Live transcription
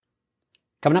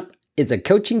Coming up, it's a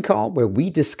coaching call where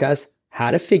we discuss how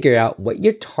to figure out what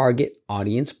your target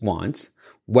audience wants,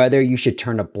 whether you should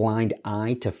turn a blind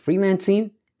eye to freelancing,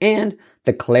 and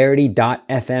the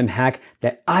Clarity.fm hack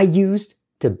that I used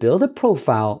to build a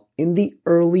profile in the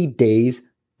early days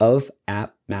of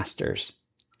App Masters.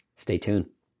 Stay tuned.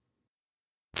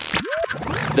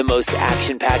 The most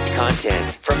action-packed content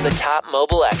from the top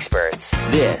mobile experts.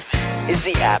 This is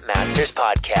the App Masters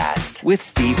Podcast with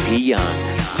Steve P.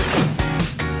 Young.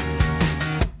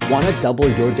 Want to double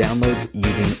your downloads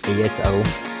using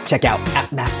ASO? Check out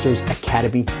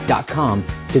appmastersacademy.com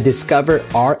to discover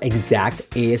our exact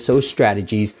ASO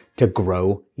strategies to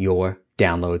grow your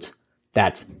downloads.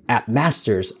 That's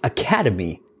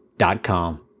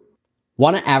appmastersacademy.com.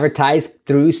 Want to advertise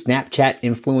through Snapchat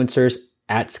influencers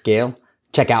at scale?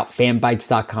 Check out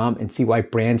fanbytes.com and see why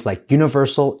brands like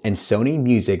Universal and Sony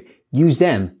Music use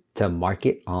them to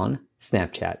market on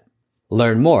Snapchat.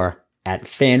 Learn more at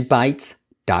fanbytes.com.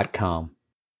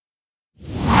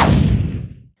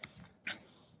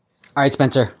 All right,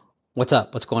 Spencer, what's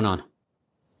up? What's going on?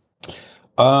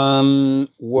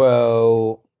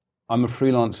 Well, I'm a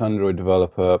freelance Android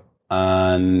developer,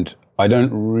 and I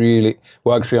don't really,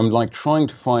 actually, I'm like trying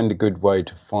to find a good way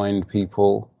to find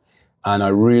people, and I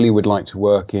really would like to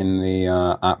work in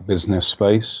the app business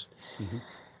space. Mm-hmm.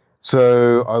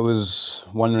 So I was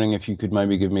wondering if you could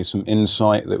maybe give me some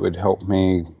insight that would help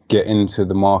me get into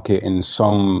the market in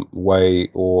some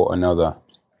way or another.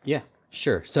 Yeah,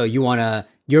 sure. So you want to,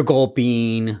 your goal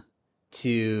being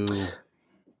to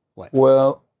what?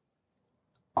 Well,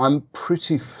 I'm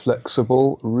pretty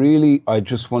flexible. Really, I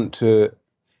want to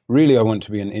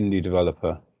be an indie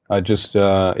developer.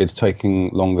 It's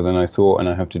taking longer than I thought, and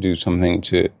I have to do something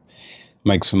to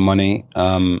make some money.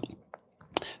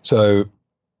 So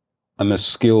I'm a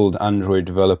skilled Android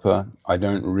developer. I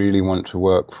don't really want to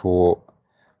work for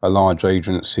a large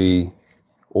agency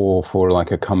or for like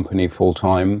a company full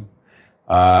time.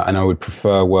 And I would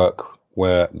prefer work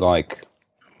where like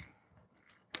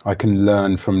I can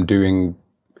learn from doing.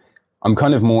 I'm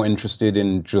kind of more interested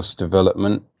in just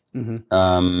development.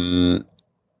 Mm-hmm.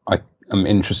 I'm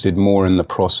interested more in the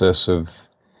process of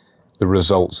the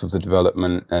results of the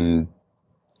development, and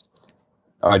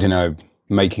I don't know,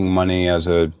 making money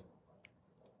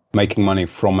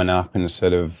from an app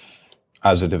instead of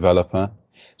as a developer.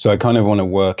 So I kind of want to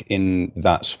work in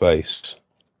that space.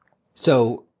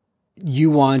 So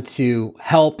you want to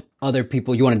help other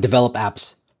people. You want to develop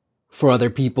apps for other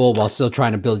people while still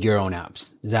trying to build your own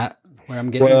apps. Is that where I'm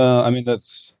getting? Well, I mean,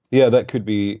 that could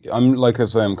be. Like I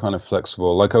say, I'm kind of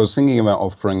flexible. Like I was thinking about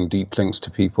offering deep links to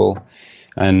people,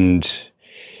 and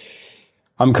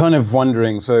I'm kind of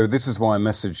wondering, so this is why I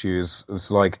messaged you, is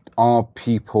like, are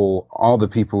the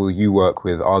people you work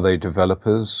with, are they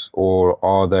developers or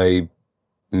are they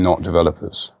not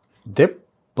developers? They're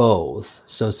both.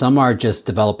 So some are just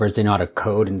developers, they know how to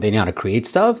code and they know how to create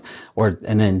stuff,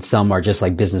 and then some are just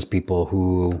like business people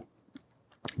who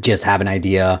just have an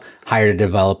idea, hired a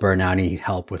developer, now need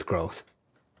help with growth.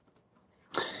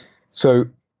 So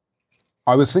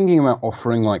I was thinking about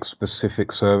offering like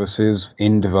specific services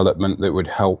in development that would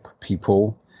help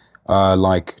people,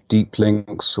 like deep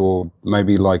links or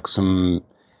maybe like some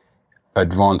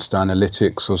advanced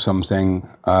analytics or something.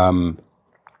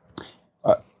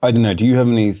 I don't know. Do you have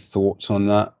any thoughts on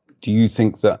that? Do you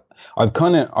think that I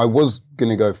was going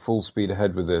to go full speed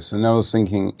ahead with this, and I was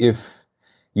thinking if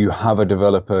you have a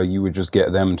developer, you would just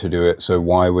get them to do it. So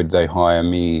why would they hire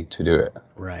me to do it?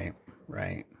 Right.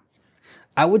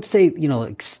 I would say,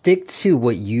 like stick to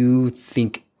what you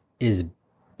think is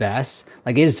best.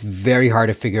 Like it is very hard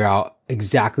to figure out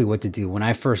exactly what to do. When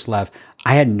I first left,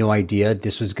 I had no idea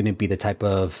this was going to be the type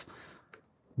of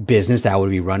business that I would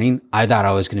be running. I thought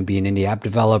I was going to be an indie app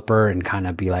developer and kind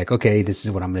of be like, okay, this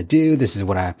is what I'm going to do. This is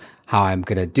how I'm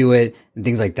going to do it and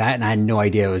things like that. And I had no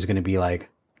idea it was going to be like,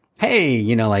 hey,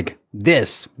 like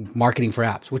this marketing for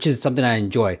apps, which is something I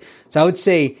enjoy. So I would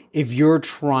say if you're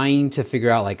trying to figure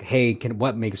out like, hey,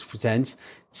 what makes sense,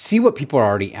 see what people are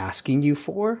already asking you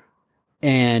for.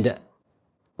 And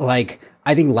like,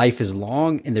 I think life is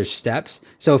long and there's steps.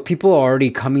 So if people are already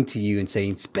coming to you and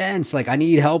saying, Spence, like I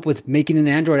need help with making an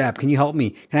Android app. Can you help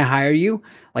me? Can I hire you?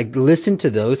 Like listen to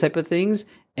those type of things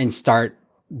and start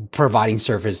providing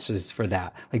services for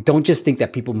that. Like, don't just think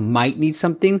that people might need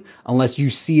something unless you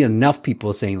see enough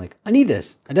people saying like, I need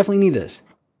this. I definitely need this.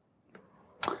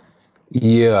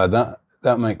 Yeah,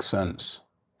 that makes sense.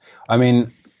 I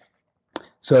mean,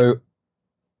 so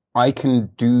I can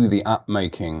do the app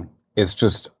making. It's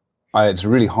just, it's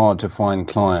really hard to find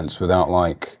clients without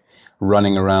like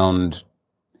running around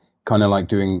kind of like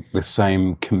doing the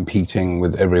same competing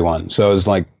with everyone. So I was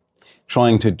like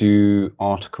trying to do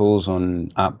articles on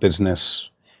app business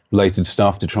related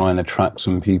stuff to try and attract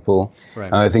some people. Right.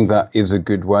 And I think that is a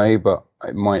good way, but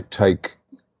it might take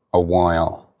a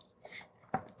while.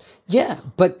 Yeah,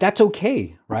 but that's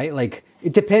okay, right? Like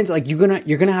it depends. Like you're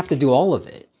gonna have to do all of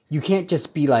it. You can't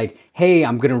just be like, hey,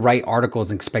 I'm gonna write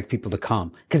articles and expect people to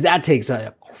come, because that takes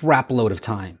a crap load of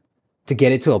time to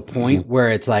get it to a point where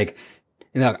it's like,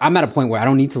 you know, I'm at a point where I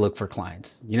don't need to look for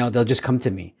clients. You know, they'll just come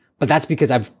to me. But that's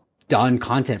because I've done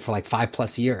content for like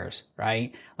 5+ years,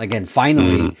 right? Like, and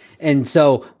finally. And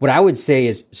so what I would say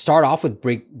is start off with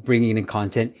bringing in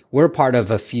content. We're part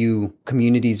of a few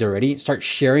communities already. Start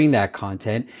sharing that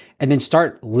content and then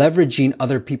start leveraging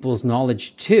other people's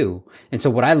knowledge too. And so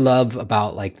what I love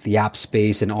about like the app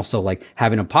space and also like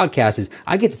having a podcast is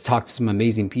I get to talk to some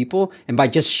amazing people. And by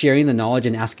just sharing the knowledge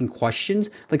and asking questions,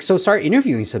 like, so start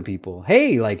interviewing some people.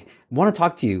 Hey, like, want to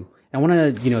talk to you. I want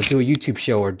to, you know, do a YouTube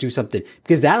show or do something,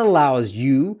 because that allows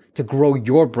you to grow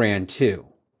your brand too,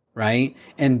 right?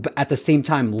 And at the same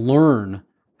time, learn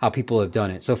how people have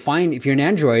done it. So if you're an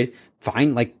Android,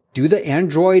 like do the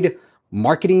Android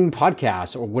marketing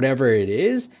podcast or whatever it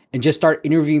is, and just start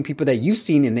interviewing people that you've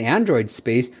seen in the Android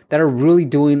space that are really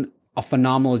doing a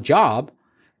phenomenal job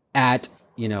at,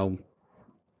 you know,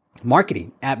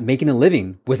 marketing, at making a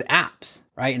living with apps,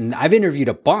 right? And I've interviewed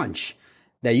a bunch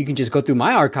that you can just go through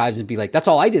my archives and be like, that's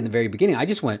all I did in the very beginning. I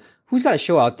just went, who's got a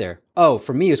show out there? Oh,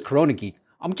 for me, it was Corona Geek.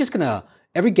 I'm just going to,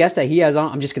 every guest that he has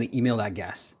on, I'm just going to email that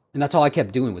guest. And that's all I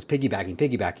kept doing was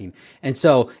piggybacking. And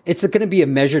so it's going to be a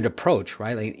measured approach,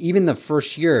 right? Like even the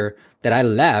first year that I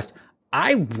left,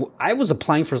 I was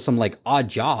applying for some like odd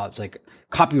jobs, like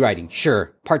copywriting.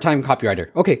 Sure. Part-time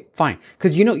copywriter. Okay, fine.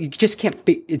 Cause you know, you just can't,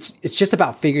 it's just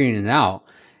about figuring it out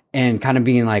and kind of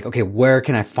being like, okay, where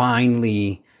can I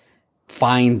finally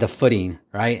find the footing,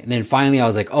 right? And then finally I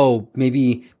was like, oh,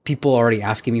 maybe people are already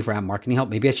asking me for app marketing help.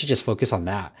 Maybe I should just focus on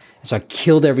that. And so I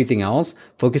killed everything else,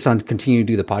 focused on continuing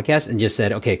to do the podcast, and just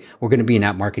said, okay, we're going to be an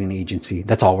app marketing agency.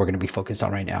 That's all we're going to be focused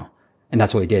on right now. And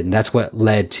that's what we did. And that's what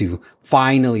led to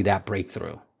finally that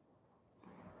breakthrough.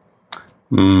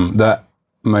 That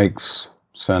makes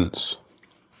sense.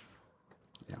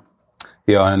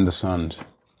 Yeah, I understand.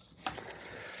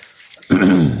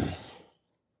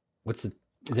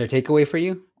 Is there a takeaway for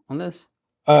you on this?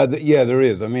 Yeah, there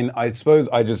is. I mean, I suppose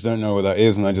I just don't know what that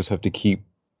is, and I just have to keep.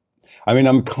 I mean,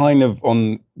 I'm kind of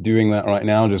on doing that right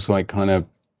now, just like kind of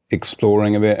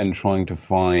exploring a bit and trying to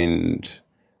find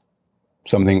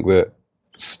something that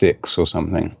sticks or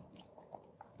something.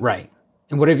 Right.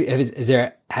 And what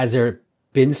has there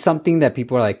been something that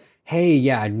people are like, hey,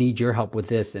 yeah, I need your help with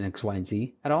this and X, Y, and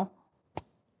Z at all?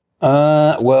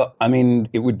 Well, I mean,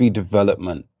 it would be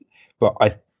development, but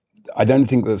I don't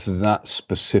think this is that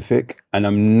specific, and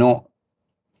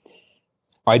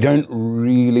I don't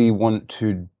really want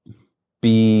to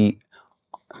be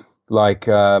like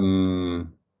so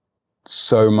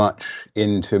much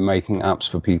into making apps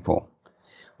for people.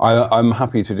 I'm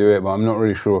happy to do it, but I'm not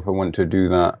really sure if I want to do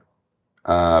that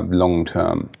long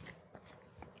term.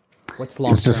 What's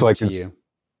long term to you?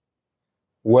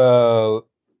 Well,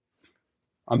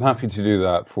 I'm happy to do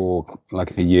that for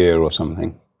like a year or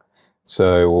something.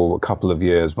 So, or a couple of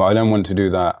years, but I don't want to do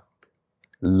that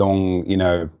long, you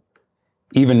know,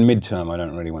 even midterm, I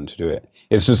don't really want to do it.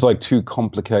 It's just like too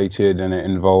complicated, and it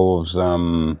involves,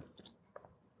 I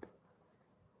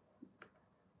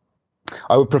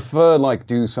would prefer like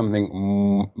do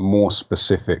something more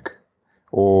specific,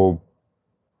 or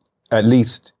at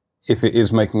least if it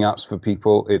is making apps for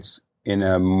people, it's in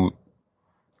I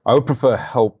would prefer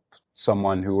help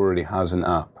someone who already has an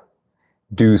app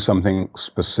do something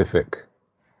specific.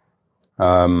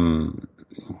 Yeah,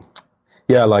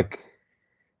 like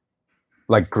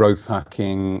growth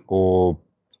hacking, or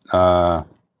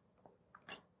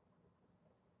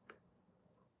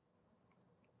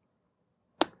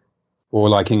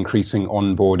like increasing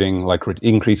onboarding, like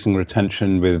increasing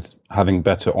retention with having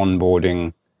better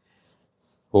onboarding,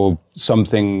 or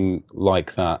something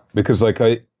like that. Because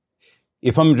like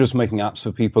if I'm just making apps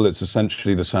for people, it's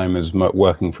essentially the same as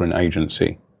working for an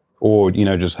agency, or, you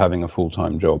know, just having a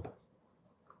full-time job.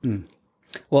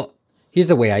 Well, here's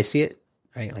the way I see it,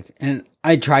 right? Like, and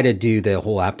I try to do the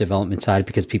whole app development side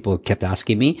because people kept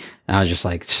asking me, and I was just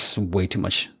like, way too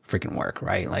much freaking work,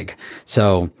 right? Like,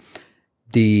 so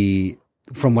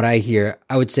from what I hear,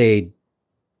 I would say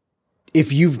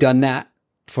if you've done that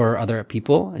for other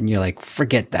people and you're like,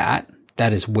 forget that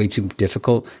is way too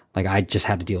difficult. Like, I just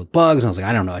had to deal with bugs, and I was like,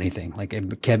 I don't know anything. Like,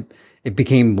 it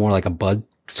became more like a bug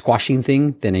squashing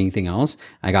thing than anything else.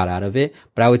 I got out of it.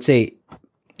 But I would say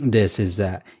this is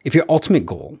that if your ultimate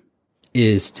goal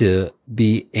is to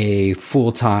be a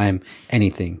full-time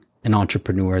anything, an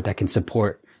entrepreneur that can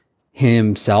support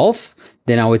himself,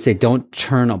 then I would say don't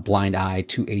turn a blind eye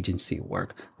to agency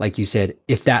work. Like you said,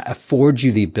 if that affords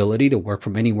you the ability to work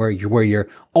from anywhere, where your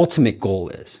ultimate goal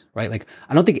is, right? Like,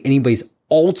 I don't think anybody's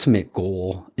ultimate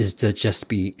goal is to just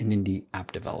be an indie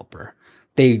app developer.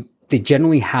 They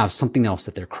generally have something else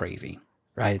that they're craving,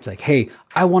 right? It's like, hey,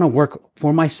 I want to work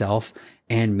for myself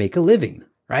and make a living,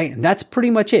 right? And that's pretty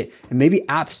much it. And maybe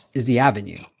apps is the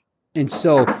avenue. And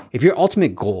so if your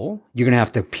ultimate goal, you're going to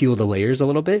have to peel the layers a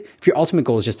little bit. If your ultimate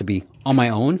goal is just to be on my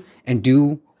own and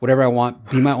do whatever I want,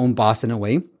 be my own boss in a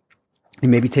way, and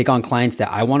maybe take on clients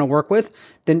that I want to work with,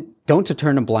 then don't to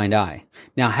turn a blind eye.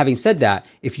 Now, having said that,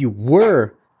 if you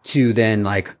were to then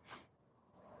like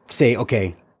say,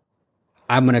 okay,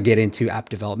 I'm going to get into app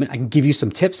development, I can give you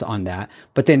some tips on that.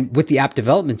 But then with the app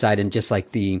development side and just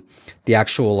like the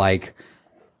actual like,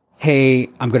 hey,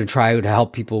 I'm going to try to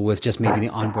help people with just maybe the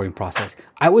onboarding process,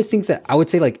 I would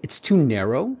say like it's too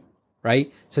narrow,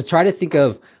 right? So try to think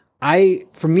of,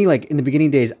 for me, like in the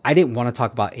beginning days, I didn't want to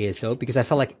talk about ASO because I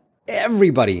felt like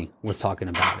everybody was talking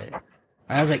about it.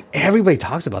 I was like, everybody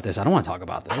talks about this. I don't want to talk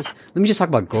about this. Let me just talk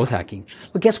about growth hacking.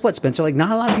 But guess what, Spencer? Like,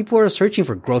 not a lot of people are searching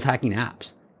for growth hacking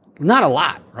apps. Not a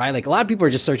lot, right? Like, a lot of people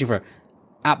are just searching for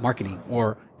app marketing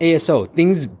or ASO,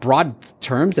 things, broad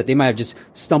terms that they might have just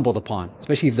stumbled upon,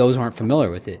 especially if those aren't familiar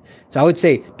with it. So I would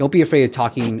say, don't be afraid of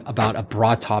talking about a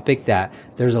broad topic that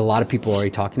there's a lot of people already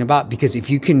talking about, because if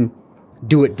you can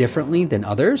do it differently than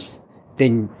others,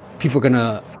 then people are going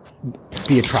to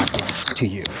be attracted to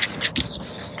you.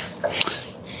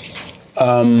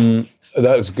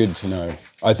 That's good to know.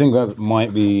 I think that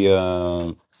might be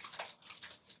an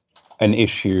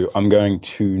issue. I'm going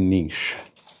too niche.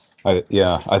 I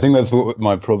think that's what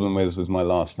my problem was with my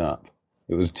last app.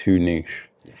 It was too niche.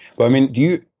 But I mean, do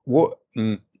you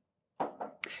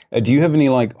have any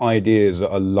like ideas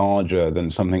that are larger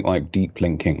than something like deep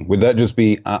linking? Would that just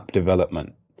be app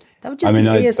development? That would just be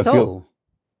ASO.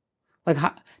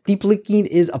 Deep linking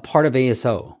is a part of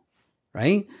ASO,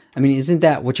 right? I mean, isn't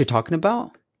that what you're talking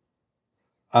about?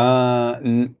 I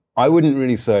wouldn't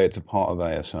really say it's a part of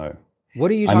ASO. What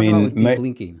are you talking about with deep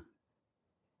linking?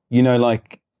 You know,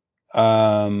 like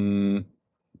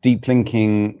deep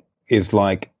linking is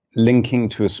like linking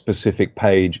to a specific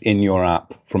page in your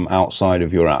app from outside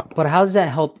of your app. But how does that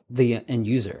help the end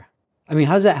user? I mean,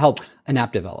 how does that help an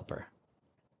app developer?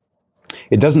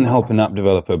 It doesn't help an app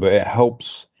developer, but it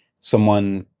helps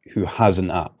someone who has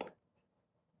an app.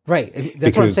 Right.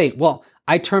 That's what I'm saying. Well,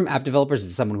 I term app developers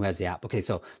as someone who has the app. Okay,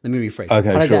 so let me rephrase.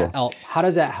 Okay, how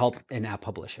does that help an app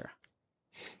publisher?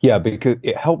 Yeah, because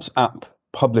it helps app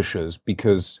publishers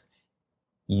because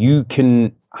you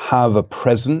can have a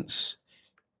presence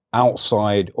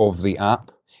outside of the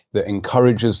app that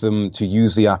encourages them to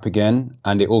use the app again,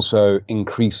 and it also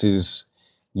increases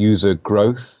user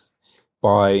growth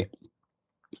by.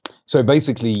 So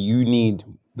basically,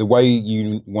 the way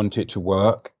you want it to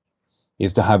work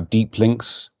is to have deep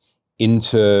links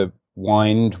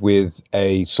intertwined with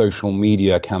a social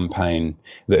media campaign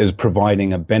that is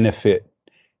providing a benefit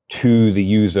to the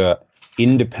user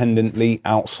independently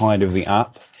outside of the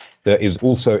app that is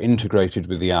also integrated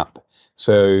with the app.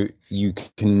 So you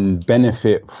can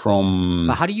benefit from.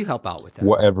 But how do you help out with that?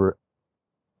 Whatever.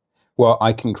 Well,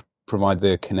 I can provide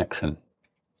the connection.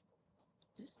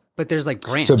 But there's like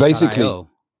Branch. So basically,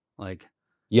 like.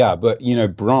 Yeah, but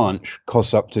Branch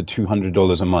costs up to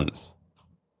 $200 a month.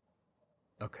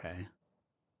 Okay.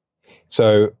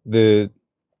 So it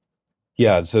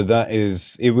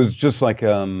was just like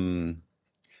I'm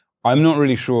not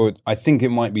really sure. I think it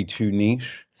might be too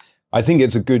niche. I think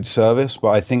it's a good service, but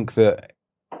I think that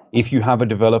if you have a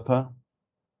developer,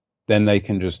 then they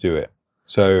can just do it.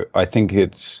 So I think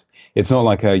it's not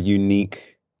like a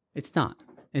unique. It's not.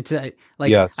 It's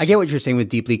yes. I get what you're saying with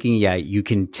deep linking. Yeah, you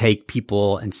can take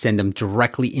people and send them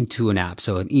directly into an app.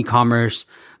 So an e-commerce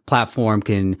platform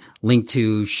can link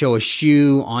to show a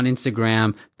shoe on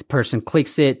Instagram. The person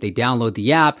clicks it, they download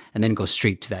the app, and then go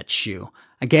straight to that shoe.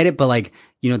 I get it, but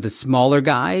the smaller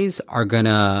guys are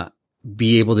gonna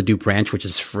be able to do Branch, which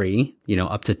is free,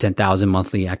 up to 10,000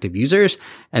 monthly active users.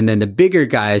 And then the bigger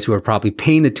guys who are probably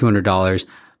paying the $200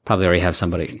 probably already has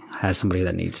somebody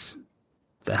that needs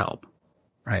the help.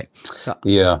 Right. So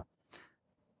yeah,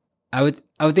 I would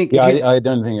think. Yeah, I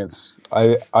don't think it's.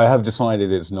 I have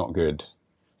decided it's not good.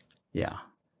 Yeah.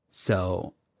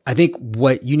 So I think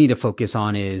what you need to focus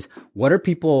on is what are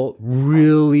people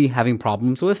really having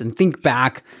problems with, and think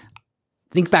back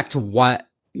to what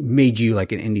made you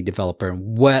like an indie developer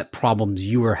and what problems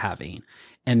you were having,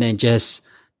 and then just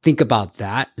think about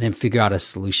that and then figure out a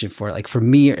solution for it. Like for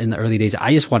me in the early days,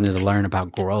 I just wanted to learn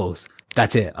about growth.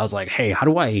 That's it. I was like, hey, how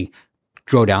do I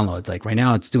grow downloads? Like right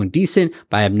now it's doing decent,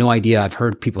 but I have no idea. I've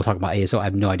heard people talk about ASO. I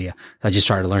have no idea. So I just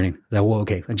started learning. Like, well,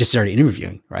 okay. I just started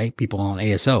interviewing, right? People on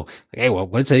ASO. Like, hey, well,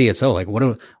 what is ASO? Like,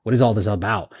 what is all this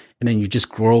about? And then you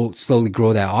just slowly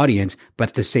grow that audience. But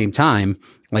at the same time,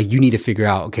 like you need to figure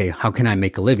out, okay, how can I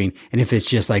make a living? And if it's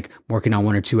just like working on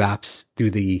 1 or 2 apps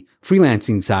through the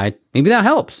freelancing side, maybe that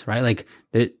helps, right? Like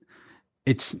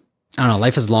it's, I don't know,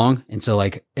 life is long. And so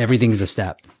like everything's a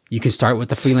step. You can start with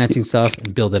the freelancing stuff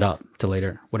and build it up to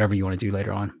later, whatever you want to do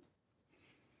later on.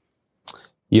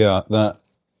 Yeah,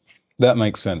 that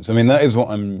makes sense. I mean, that is what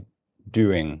I'm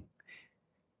doing.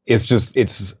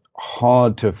 It's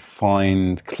hard to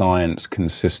find clients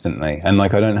consistently. And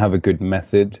like, I don't have a good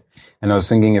method. And I was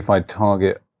thinking if I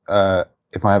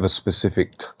have a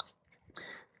specific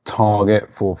target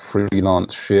for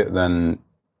freelance shit, then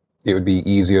it would be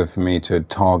easier for me to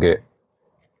target,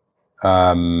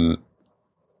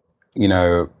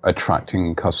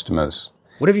 attracting customers.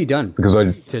 What have you done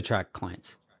to attract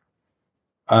clients?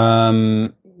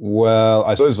 Well,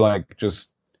 I suppose like just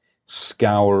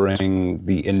scouring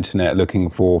the internet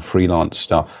looking for freelance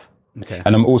stuff. Okay.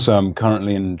 And I'm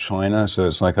currently in China, so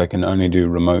it's like I can only do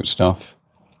remote stuff.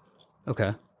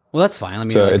 Okay. Well, that's fine. I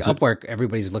mean, so like Upwork,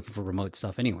 everybody's looking for remote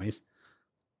stuff anyways.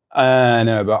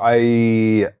 No, but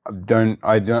I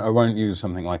won't use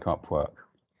something like Upwork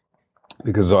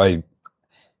because I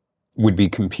would be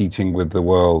competing with the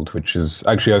world, which is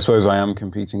actually, I suppose I am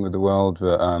competing with the world,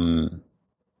 but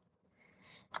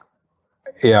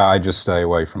yeah, I just stay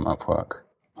away from Upwork.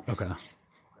 Okay.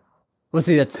 Let's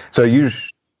see. So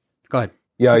go ahead.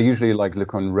 Yeah, I usually like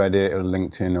look on Reddit or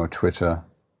LinkedIn or Twitter,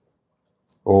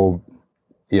 or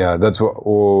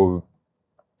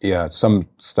some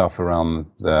stuff around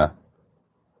there.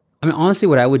 I mean, honestly,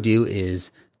 what I would do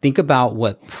is think about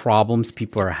what problems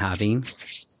people are having,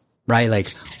 right?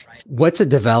 Like, what's a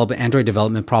Android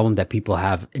development problem that people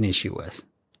have an issue with,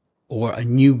 or a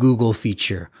new Google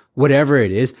feature, whatever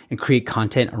it is, and create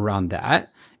content around that,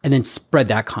 and then spread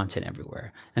that content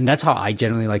everywhere. And that's how I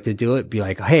generally like to do it. Be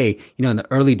like, hey, in the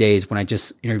early days when I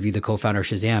just interviewed the co-founder of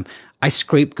Shazam, I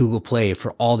scraped Google Play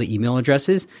for all the email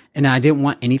addresses, and I didn't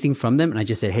want anything from them. And I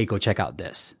just said, hey, go check out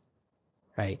this.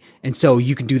 Right. And so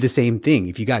you can do the same thing.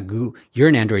 If you got Google, you're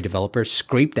an Android developer,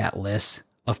 scrape that list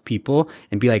of people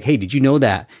and be like, hey, did you know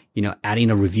that, adding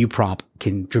a review prompt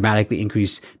can dramatically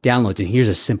increase downloads? And here's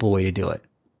a simple way to do it.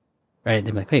 Right.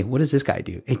 They're like, hey, what does this guy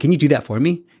do? Hey, can you do that for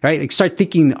me? Right. Like start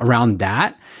thinking around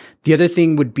that. The other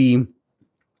thing would be,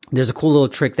 there's a cool little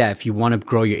trick that if you want to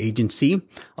grow your agency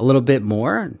a little bit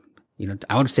more,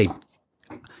 I would say,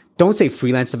 don't say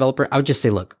freelance developer. I would just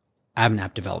say, look, I have an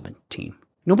app development team.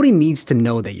 Nobody needs to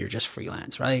know that you're just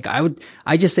freelance, right? Like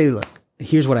I just say, look,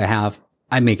 here's what I have.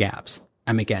 I make apps.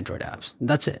 I make Android apps.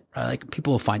 That's it, right? Like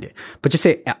people will find it, but just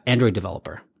say Android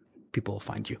developer. People will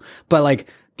find you. But like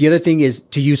the other thing is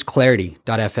to use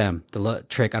Clarity.fm. The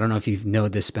trick, I don't know if you know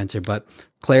this, Spencer, but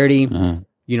Clarity,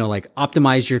 like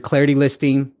optimize your Clarity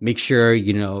listing. Make sure,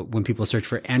 when people search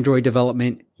for Android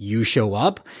development, you show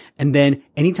up. And then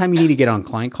anytime you need to get on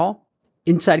client call,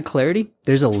 inside Clarity,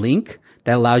 there's a link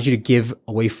that allows you to give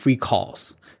away free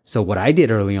calls. So what I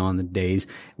did early on in the days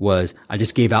was I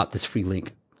just gave out this free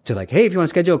link to like, hey, if you want to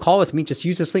schedule a call with me, just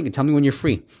use this link and tell me when you're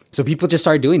free. So people just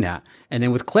started doing that. And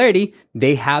then with Clarity,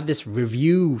 they have this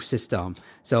review system.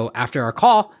 So after our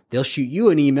call, they'll shoot you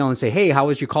an email and say, hey, how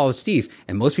was your call with Steve?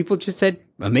 And most people just said,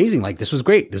 amazing. Like, this was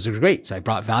great. This was great. So I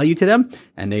brought value to them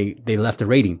and they left a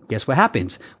rating. Guess what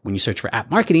happens? When you search for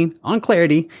app marketing on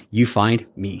Clarity, you find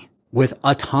me with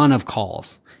a ton of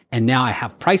calls. And now I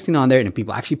have pricing on there and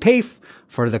people actually pay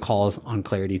for the calls on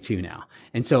Clarity too now.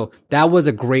 And so that was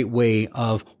a great way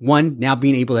of now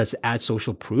being able to add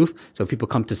social proof. So if people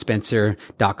come to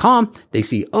Spencer.com, they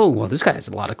see, oh, well, this guy has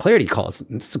a lot of Clarity calls.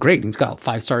 It's great. He's got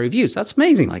 5-star reviews. That's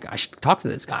amazing. Like I should talk to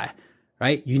this guy,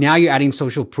 right? You're adding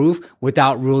social proof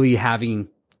without really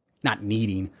not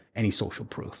needing any social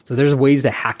proof. So there's ways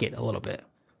to hack it a little bit.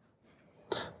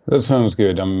 That sounds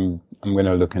good. I'm going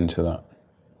to look into that.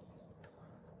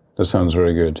 That sounds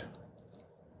very good.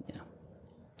 Yeah.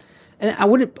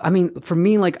 And for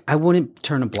me, like, I wouldn't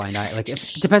turn a blind eye. Like, it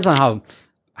depends on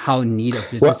how neat of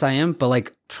business I am, but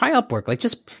like, try Upwork. Like,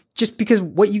 just because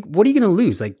what are you going to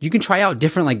lose? Like, you can try out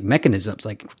different like mechanisms.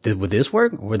 Like, would this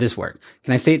work or this work?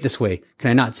 Can I say it this way? Can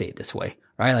I not say it this way?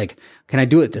 Right? Like, can I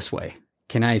do it this way?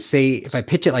 Can I say, if I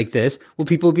pitch it like this, will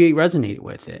people be resonated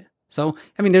with it? So,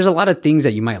 there's a lot of things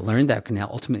that you might learn that can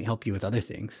ultimately help you with other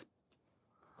things.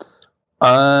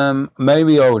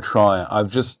 Maybe I will try it. I've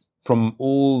just, from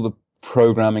all the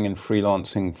programming and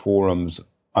freelancing forums,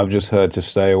 I've just heard to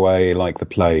stay away like the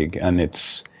plague, and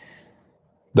that's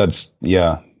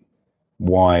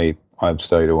why I've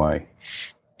stayed away.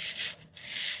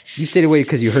 You stayed away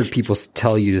because you heard people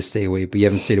tell you to stay away, but you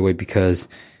haven't stayed away because,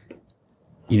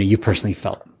 you personally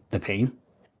felt the pain?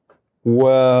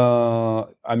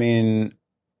 Well, I mean,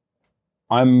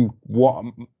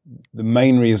 the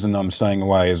main reason I'm staying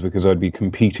away is because I'd be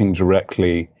competing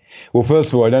directly. Well,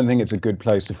 first of all, I don't think it's a good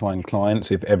place to find clients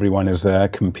if everyone is there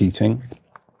competing.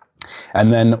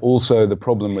 And then also the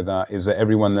problem with that is that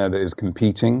everyone there that is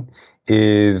competing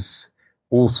is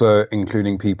also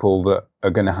including people that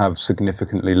are going to have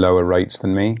significantly lower rates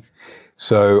than me.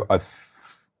 So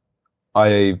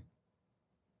I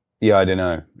don't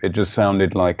know. It just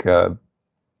sounded like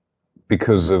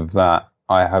because of that,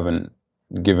 I haven't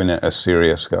given it a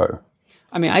serious go.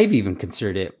 I mean, I've even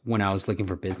considered it when I was looking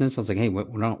for business. I was like, hey, why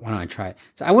don't I try it?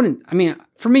 So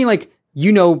for me, like,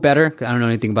 better. I don't know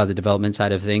anything about the development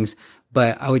side of things,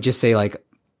 but I would just say, like,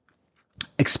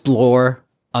 explore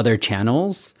other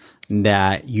channels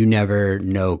that you never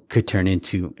know could turn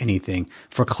into anything.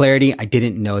 For clarity, I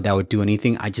didn't know that would do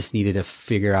anything. I just needed to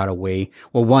figure out a way.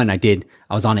 Well, one, I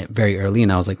was on it very early,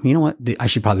 and I was like, you know what? I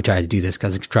should probably try to do this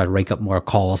because I could try to rank up more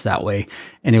calls that way.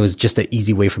 And it was just an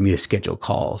easy way for me to schedule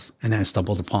calls. And then I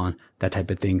stumbled upon that type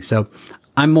of thing. So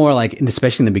I'm more like,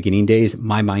 especially in the beginning days,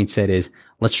 my mindset is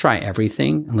let's try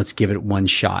everything and let's give it one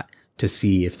shot to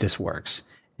see if this works.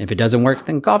 If it doesn't work,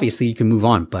 then obviously you can move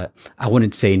on, but I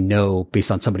wouldn't say no based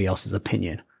on somebody else's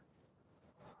opinion.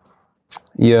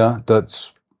 Yeah,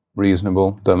 that's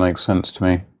reasonable. That makes sense to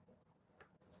me.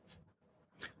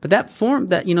 But that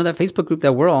that Facebook group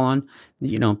that we're all on,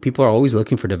 people are always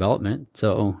looking for development.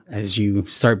 So as you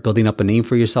start building up a name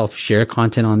for yourself, share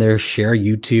content on there, share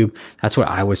YouTube. That's what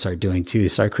I would start doing too,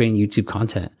 start creating YouTube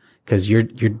content. Because you're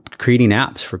creating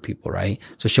apps for people, right?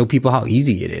 So show people how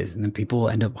easy it is, and then people will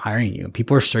end up hiring you.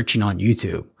 People are searching on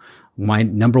YouTube. My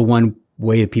number one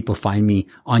way that people find me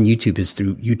on YouTube is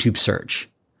through YouTube search.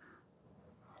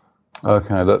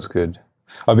 Okay, that's good.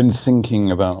 I've been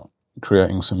thinking about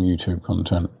creating some YouTube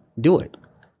content. Do it.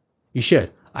 You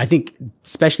should. I think,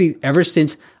 especially ever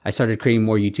since I started creating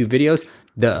more YouTube videos,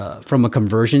 from a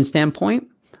conversion standpoint,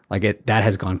 that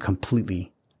has gone completely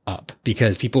up,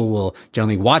 because people will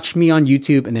generally watch me on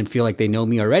YouTube and then feel like they know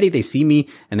me already. They see me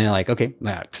and they're like, okay,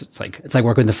 it's like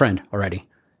working with a friend already.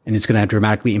 And it's going to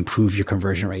dramatically improve your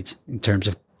conversion rates in terms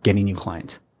of getting new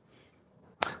clients.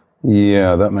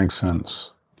 Yeah, that makes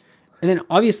sense. And then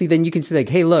obviously then you can say, like,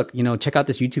 hey, look, check out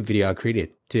this YouTube video I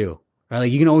created too. Right?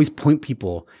 Like, you can always point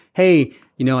people, hey,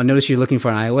 I noticed you're looking for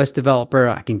an iOS developer.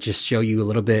 I can just show you a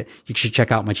little bit. You should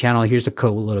check out my channel. Here's a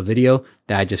cool little video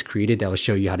that I just created that will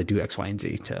show you how to do X, Y, and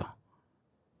Z too.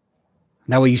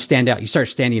 That way you stand out. You start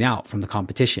standing out from the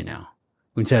competition now.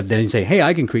 Instead of then say, hey,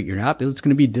 I can create your app. It's going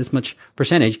to be this much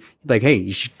percentage. Like, hey,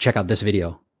 you should check out this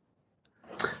video.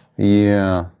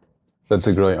 Yeah, that's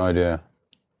a great idea.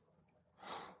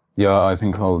 Yeah, I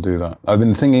think I'll do that. I've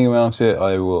been thinking about it.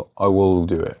 I will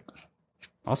do it.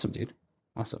 Awesome, dude.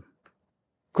 Awesome.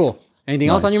 Cool. Anything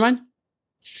else on your mind?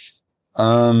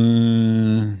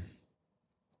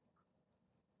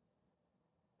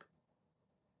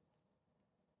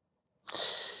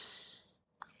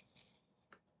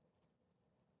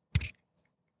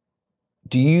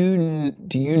 Do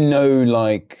you know,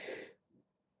 like,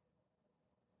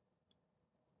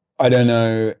 I don't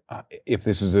know if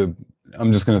this is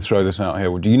I'm just going to throw this out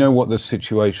here. Do you know what the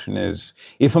situation is?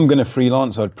 If I'm going to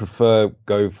freelance, I'd prefer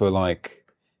go for like,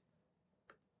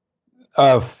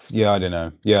 yeah, I don't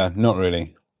know. Yeah, not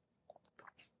really.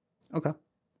 Okay.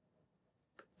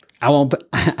 I won't,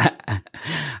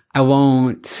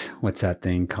 what's that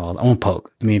thing called? I won't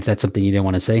poke. I mean, if that's something you didn't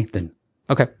want to say, then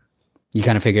okay. You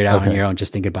kind of figure it out on your own,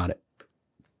 just think about it.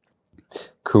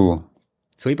 Cool.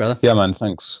 Sweet, brother. Yeah, man,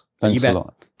 thanks. Thanks a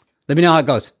lot. Let me know how it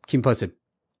goes. Keep me posted.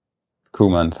 Cool,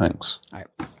 man, thanks. All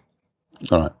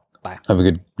right. Bye. Have a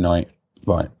good night.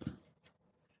 Bye.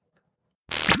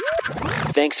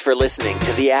 Thanks for listening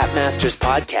to the App Masters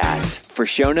podcast. For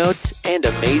show notes and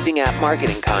amazing app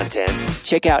marketing content,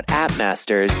 check out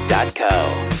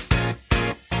appmasters.co.